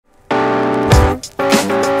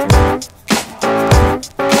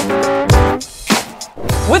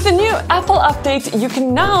With the new Apple update, you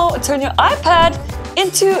can now turn your iPad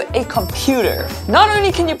into a computer. Not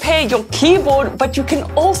only can you pair your keyboard, but you can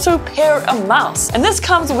also pair a mouse. And this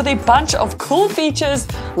comes with a bunch of cool features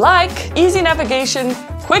like easy navigation,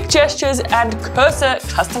 quick gestures, and cursor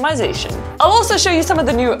customization. I'll also show you some of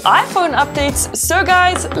the new iPhone updates. So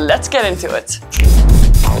guys, let's get into it.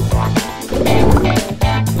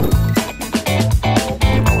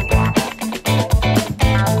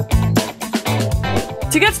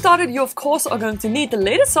 To get started, you of course are going to need the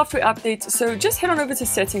latest software updates, so just head on over to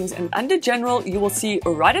settings and under general you will see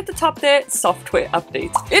right at the top there, software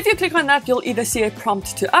update. If you click on that, you'll either see a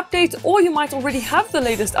prompt to update or you might already have the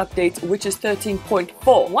latest update, which is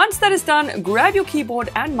 13.4. Once that is done, grab your keyboard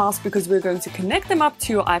and mouse because we're going to connect them up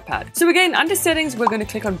to your iPad. So again, under settings, we're going to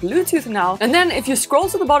click on Bluetooth now, and then if you scroll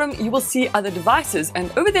to the bottom, you will see other devices,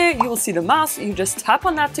 and over there you will see the mouse. You just tap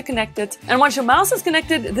on that to connect it, and once your mouse is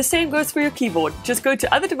connected, the same goes for your keyboard. Just go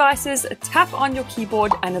to other devices, tap on your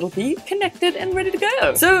keyboard, and it'll be connected and ready to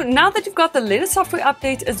go. So now that you've got the latest software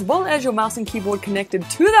update as well as your mouse and keyboard connected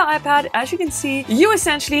to the iPad, as you can see, you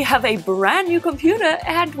essentially have a brand new computer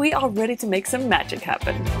and we are ready to make some magic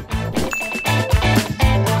happen.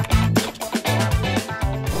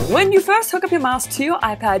 When you first hook up your mouse to your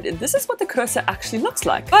iPad, this is what the cursor actually looks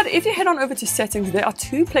like. But if you head on over to settings, there are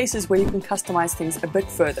two places where you can customize things a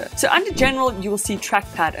bit further. So under general, you will see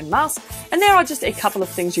trackpad and mouse, and there are just a couple of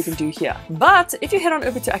things you can do here. But if you head on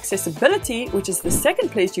over to accessibility, which is the second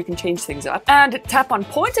place you can change things up, and tap on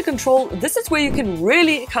pointer control, this is where you can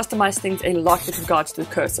really customize things a lot with regards to the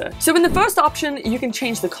cursor. So in the first option, you can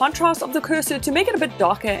change the contrast of the cursor to make it a bit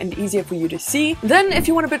darker and easier for you to see. Then if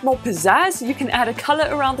you want a bit more pizzazz, you can add a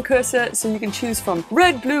color around the cursor, so you can choose from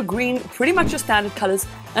red, blue, green, pretty much your standard colors,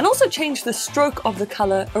 and also change the stroke of the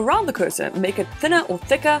color around the cursor, make it thinner or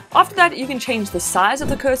thicker. After that, you can change the size of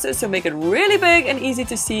the cursor, so make it really big and easy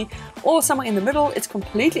to see, or somewhere in the middle. It's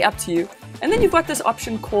completely up to you. And then you've got this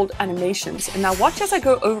option called animations, and now watch as I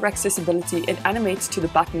go over accessibility, it animates to the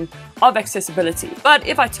button of accessibility. But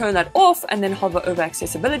if I turn that off and then hover over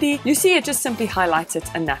accessibility, you see it just simply highlights it,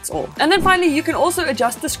 and that's all. And then finally, you can also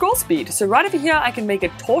adjust the scroll speed. So right over here, I can make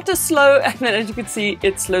it tortoise slow, and then as you can see,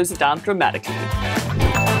 it slows it down dramatically.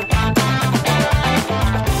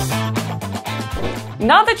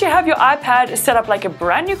 Now that you have your iPad set up like a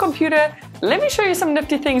brand new computer, let me show you some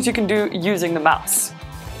nifty things you can do using the mouse.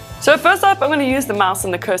 So first up, I'm going to use the mouse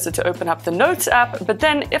and the cursor to open up the Notes app, but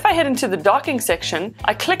then if I head into the docking section,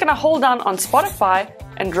 I click and I hold down on Spotify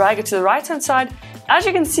and drag it to the right hand side. As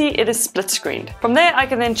you can see, it is split screened. From there, I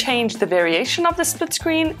can then change the variation of the split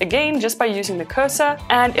screen, again, just by using the cursor.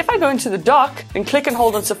 And if I go into the dock, then click and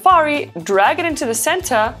hold on Safari, drag it into the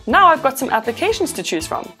center, now I've got some applications to choose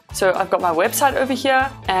from. So I've got my website over here,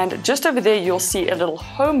 and just over there, you'll see a little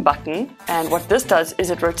home button. And what this does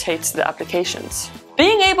is it rotates the applications.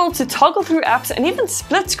 Being able to toggle through apps and even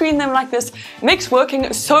split screen them like this makes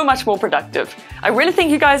working so much more productive. I really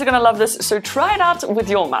think you guys are going to love this, so try it out with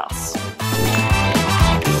your mouse.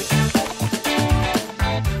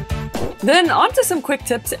 Then on to some quick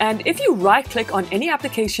tips, and if you right click on any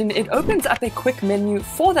application, it opens up a quick menu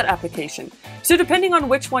for that application. So depending on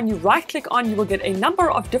which one you right click on, you will get a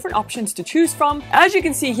number of different options to choose from, as you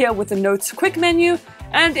can see here with the Notes quick menu.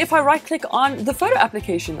 And if I right click on the photo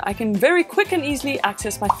application, I can very quick and easily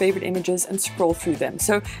access my favorite images and scroll through them.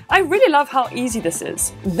 So I really love how easy this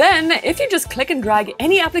is. Then if you just click and drag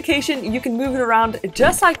any application, you can move it around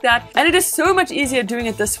just like that. And it is so much easier doing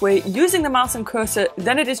it this way using the mouse and cursor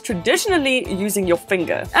than it is traditionally using your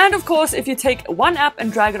finger. And of course, if you take one app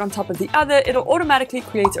and drag it on top of the other, it'll automatically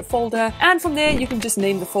create a folder. And from there, you can just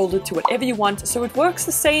name the folder to whatever you want. So it works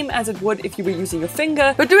the same as it would if you were using your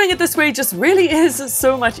finger, but doing it this way just really is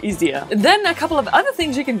so much easier. Then a couple of other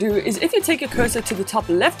things you can do is if you take your cursor to the top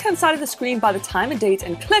left hand side of the screen by the time and date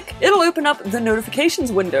and click, it'll open up the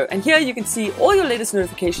notifications window, and here you can see all your latest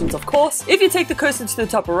notifications, of course. If you take the cursor to the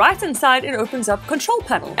top right hand side, it opens up control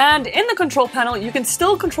panel, and in the control panel you can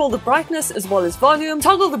still control the brightness as well as volume,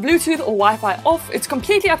 toggle the Bluetooth or Wi-Fi off. It's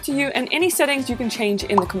completely up to you, and any settings you can change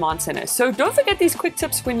in the command center. So don't forget these quick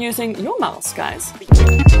tips when using your mouse, guys.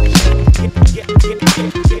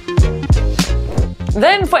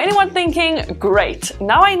 Then for anyone thinking, great,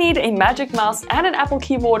 now I need a Magic Mouse and an Apple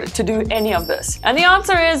keyboard to do any of this. And the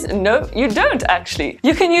answer is no, you don't actually.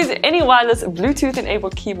 You can use any wireless Bluetooth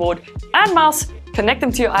enabled keyboard and mouse, connect them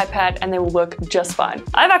to your iPad, and they will work just fine.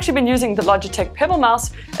 I've actually been using the Logitech Pebble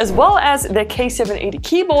mouse as well as their K780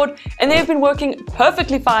 keyboard, and they've been working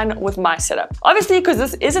perfectly fine with my setup. Obviously, because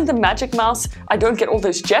this isn't a Magic Mouse, I don't get all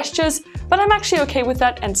those gestures, but I'm actually okay with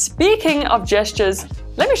that. And speaking of gestures,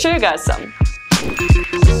 let me show you guys some.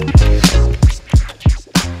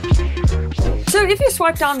 So if you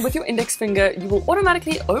swipe down with your index finger, you will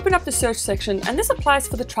automatically open up the search section, and this applies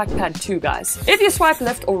for the trackpad too, guys. If you swipe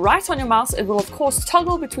left or right on your mouse, it will of course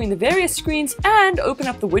toggle between the various screens and open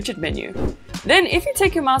up the widget menu. Then if you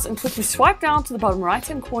take your mouse and quickly swipe down to the bottom right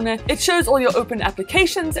hand corner, it shows all your open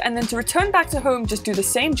applications, and then to return back to home, just do the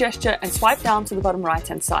same gesture and swipe down to the bottom right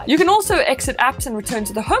hand side. You can also exit apps and return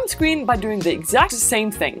to the home screen by doing the exact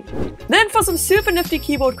same thing. Then for some super nifty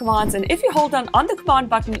keyboard commands, and if you hold down on the command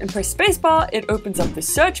button and press spacebar, it opens up the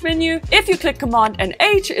search menu. If you click Command and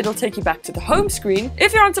H, it'll take you back to the home screen.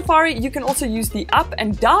 If you're on Safari, you can also use the up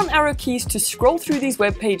and down arrow keys to scroll through these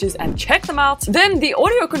web pages and check them out. Then the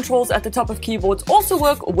audio controls at the top of keyboards also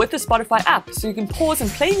work with the Spotify app, so you can pause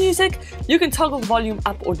and play music, you can toggle the volume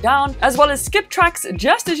up or down, as well as skip tracks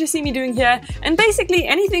just as you see me doing here, and basically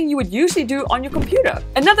anything you would usually do on your computer.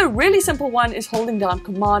 Another really simple one is holding down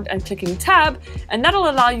Command and clicking Tab, and that'll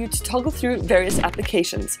allow you to toggle through various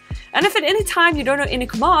applications. And if at any time you don't know any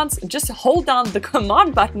commands, just hold down the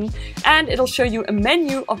Command button and it'll show you a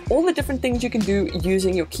menu of all the different things you can do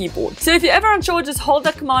using your keyboard. So if you're ever unsure, just hold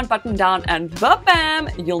that Command button down and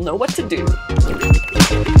Vabam, you'll know what to do.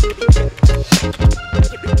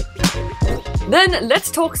 Then let's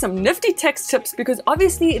talk some nifty text tips, because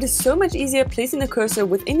obviously it is so much easier placing the cursor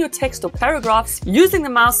within your text or paragraphs using the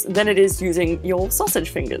mouse than it is using your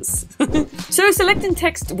sausage fingers. So selecting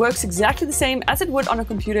text works exactly the same as it would on a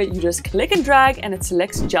computer. You just click and drag and it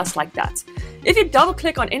selects just like that. If you double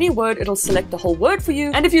click on any word, it'll select the whole word for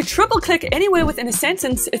you, and if you triple click anywhere within a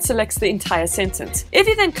sentence, it selects the entire sentence. If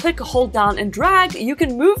you then click, hold down and drag, you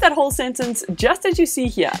can move that whole sentence just as you see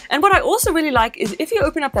here. And what I also really like is if you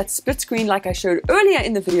open up that split screen like I showed earlier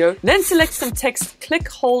in the video, then select some text, click,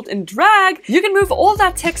 hold and drag, you can move all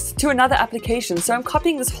that text to another application. So I'm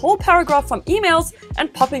copying this whole paragraph from emails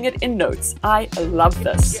and popping it in notes. I love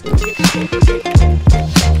this.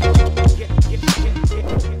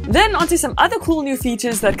 Then onto some other cool new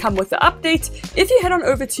features that come with the update. If you head on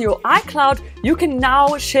over to your iCloud, you can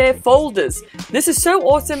now share folders. This is so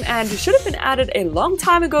awesome and should have been added a long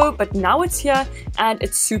time ago, but now it's here and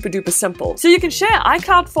it's super duper simple. So you can share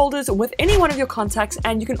iCloud folders with any one of your contacts,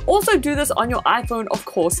 and you can also do this on your iPhone, of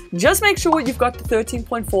course. Just make sure you've got the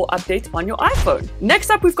 13.4 update on your iPhone. Next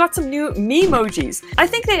up, we've got some new memojis. I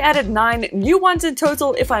think they added 9 new ones in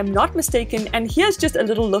total, if I'm not mistaken, and here's just a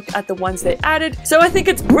little look at the ones they added. So I think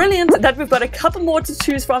it's brilliant that we've got a couple more to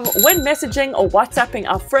choose from when messaging or WhatsApping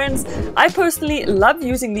our friends. I personally love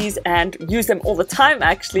using these and use them all the time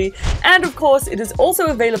actually. And of course, it is also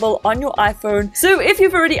available on your iPhone. So if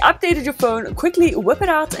you've already updated your phone, quickly whip it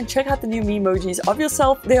out and check out the new memojis of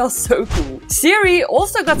yourself. They are so cool. Siri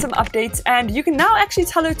also got some updates, and you can now actually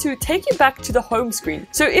tell her to take you back to the home screen.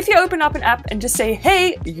 So if you open up an app and just say,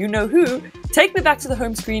 hey, you know who, take me back to the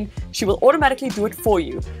home screen, she will automatically do it for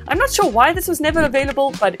you. I'm not sure why this was never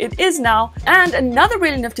available, but it is now. And another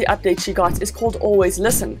really nifty update she got is called Always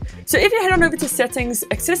Listen. So if you head on over to Settings,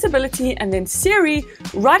 Accessibility, and then Siri,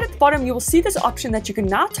 right at the bottom you will see this option that you can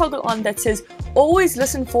now toggle on that says Always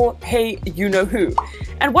Listen for Hey, you know who.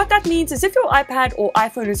 And what that means is if your iPad or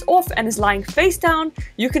iPhone is off and is lying face down,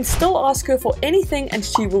 you can still ask her for anything and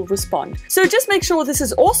she will respond. So just make sure this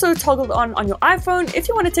is also toggled on your iPhone if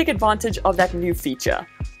you want to take advantage of that new feature.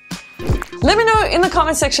 Let me know in the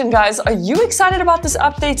comment section, guys, are you excited about this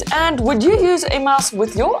update, and would you use a mouse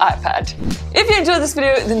with your iPad? If you enjoyed this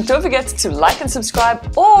video, then don't forget to like and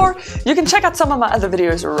subscribe, or you can check out some of my other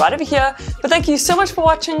videos right over here. But thank you so much for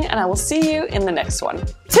watching, and I will see you in the next one.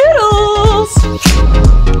 Toodles!